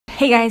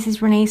Hey guys,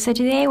 it's Renee. So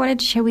today I wanted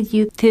to share with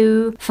you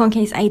 2 phone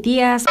case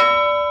ideas.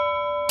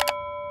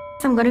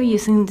 I'm going to be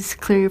using this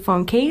clear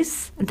phone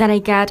case that I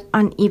got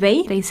on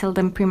eBay. They sell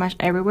them pretty much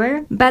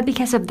everywhere. But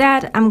because of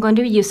that, I'm going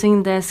to be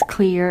using this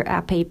clear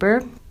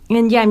paper.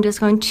 And yeah, I'm just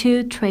going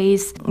to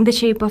trace the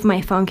shape of my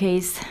phone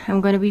case.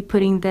 I'm going to be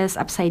putting this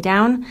upside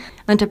down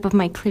on top of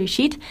my clear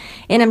sheet.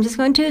 And I'm just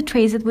going to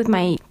trace it with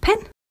my pen.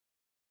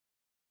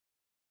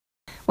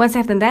 Once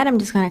I've done that, I'm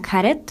just going to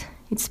cut it.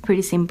 It's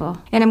pretty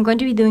simple. And I'm going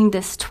to be doing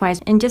this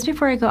twice. And just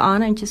before I go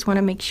on, I just want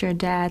to make sure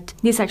that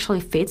this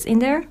actually fits in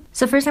there.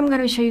 So first I'm going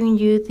to be showing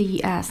you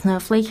the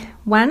snowflake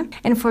one.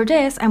 And for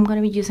this, I'm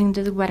going to be using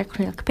the wet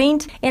acrylic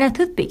paint and a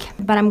toothpick.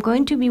 But I'm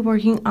going to be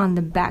working on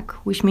the back,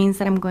 which means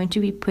that I'm going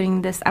to be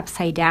putting this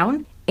upside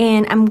down.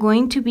 And I'm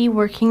going to be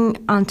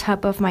working on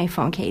top of my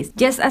phone case,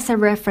 just as a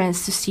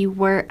reference to see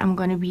where I'm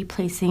going to be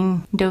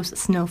placing those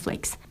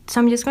snowflakes. So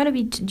I'm just going to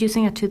be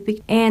using a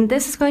toothpick, and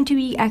this is going to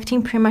be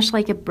acting pretty much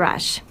like a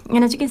brush.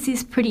 And as you can see,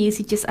 it's pretty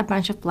easy, just a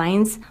bunch of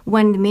lines,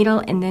 1 in the middle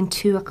and then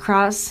 2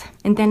 across,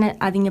 and then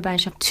adding a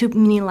bunch of 2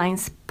 mini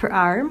lines per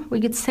arm, we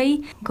could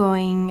say,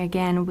 going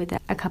again with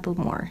a couple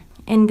more.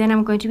 And then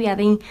I'm going to be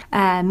adding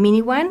a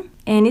mini one,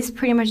 and it's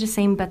pretty much the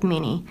same but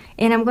mini.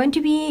 And I'm going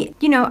to be,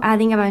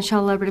 adding a bunch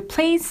all over the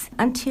place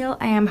until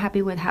I am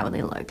happy with how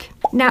they look.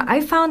 Now,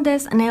 I found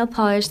this nail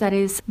polish that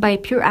is by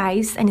Pure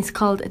Ice, and it's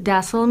called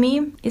Dazzle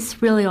Me.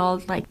 It's really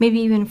old, like maybe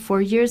even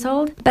 4 years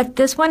old. But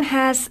this one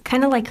has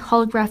kind of like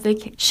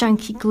holographic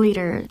chunky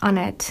glitter on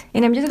it.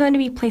 And I'm just going to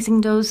be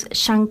placing those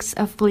chunks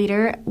of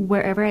glitter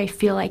wherever I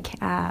feel like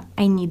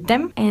I need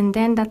them. And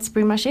then that's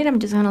pretty much it. I'm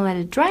just going to let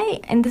it dry.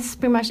 And this is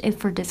pretty much it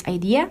for this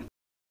idea.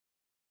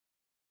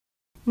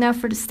 Now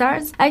for the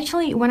stars, I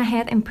actually went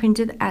ahead and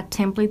printed a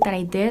template that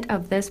I did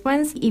of this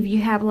ones. If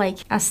you have like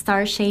a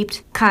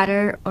star-shaped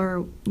cutter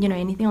or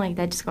anything like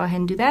that, just go ahead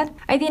and do that.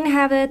 I didn't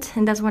have it,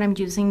 and that's what I'm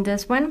using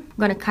this one. I'm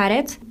gonna cut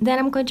it. Then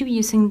I'm going to be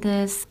using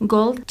this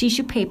gold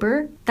tissue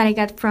paper that I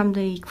got from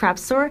the craft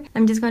store.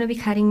 I'm just going to be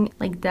cutting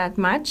like that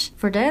much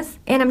for this,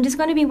 and I'm just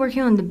going to be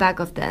working on the back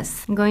of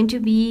this. I'm going to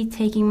be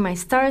taking my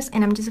stars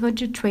and I'm just going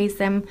to trace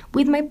them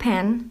with my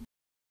pen.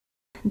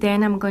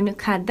 Then I'm going to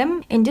cut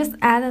them and just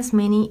add as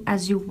many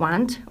as you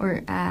want,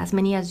 or as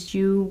many as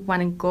you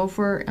want to go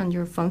for on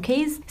your phone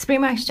case. It's pretty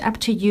much up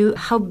to you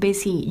how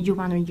busy you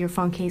want on your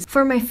phone case.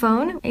 For my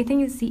phone, I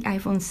think it's the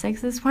iPhone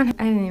 6, this one.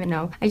 I don't even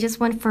know. I just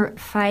went for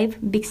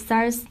 5 big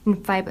stars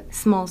and 5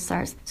 small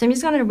stars. So I'm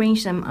just going to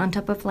arrange them on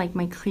top of like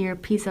my clear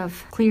piece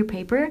of clear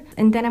paper.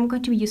 And then I'm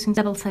going to be using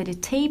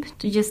double-sided tape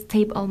to just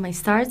tape all my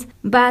stars.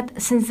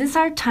 But since these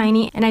are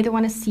tiny and I don't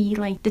want to see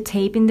like the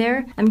tape in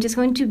there, I'm just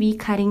going to be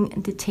cutting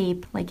the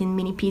tape like in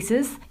mini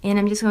pieces, and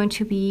I'm just going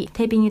to be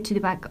taping it to the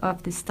back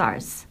of the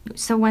stars.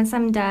 So once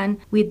I'm done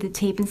with the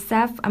tape and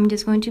stuff, I'm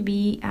just going to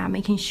be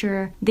making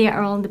sure they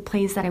are all in the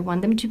place that I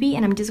want them to be,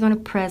 and I'm just going to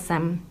press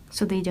them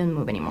so they don't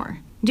move anymore.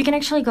 You can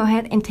actually go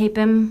ahead and tape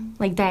them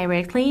like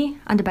directly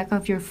on the back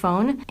of your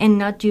phone and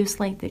not use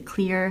like the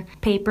clear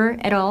paper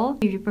at all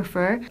if you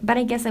prefer. But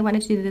I guess I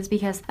wanted to do this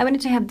because I wanted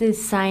to have this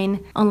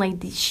sign on like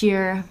the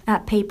sheer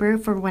paper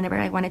for whenever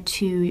I wanted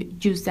to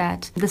use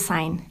that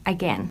design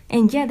again.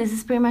 And yeah, this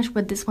is pretty much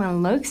what this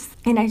one looks.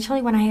 And I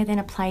actually went ahead and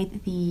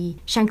applied the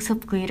chunks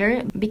of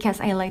glitter because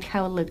I liked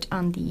how it looked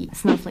on the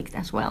snowflakes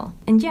as well.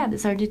 And yeah,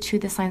 these are the 2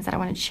 designs that I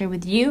wanted to share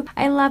with you.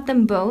 I love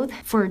them both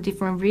for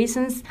different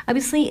reasons.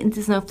 Obviously,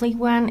 the snowflake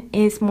one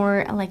is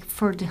more like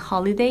for the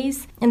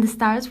holidays, and the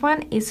stars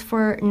one is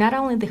for not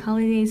only the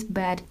holidays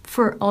but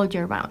for all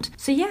year round.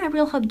 So yeah, I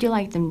really hope you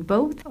like them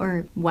both,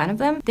 or one of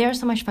them. They are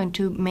so much fun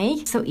to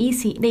make, so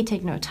easy, they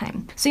take no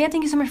time. So yeah,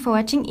 thank you so much for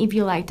watching. If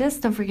you liked this,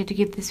 don't forget to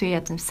give this video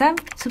a thumbs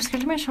up,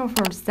 subscribe to my channel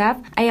for more stuff.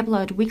 I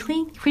upload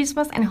weekly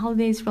Christmas and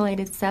holidays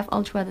related stuff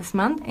all throughout this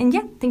month. And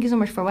yeah, thank you so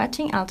much for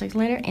watching. I'll talk to you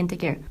later, and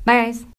take care. Bye guys.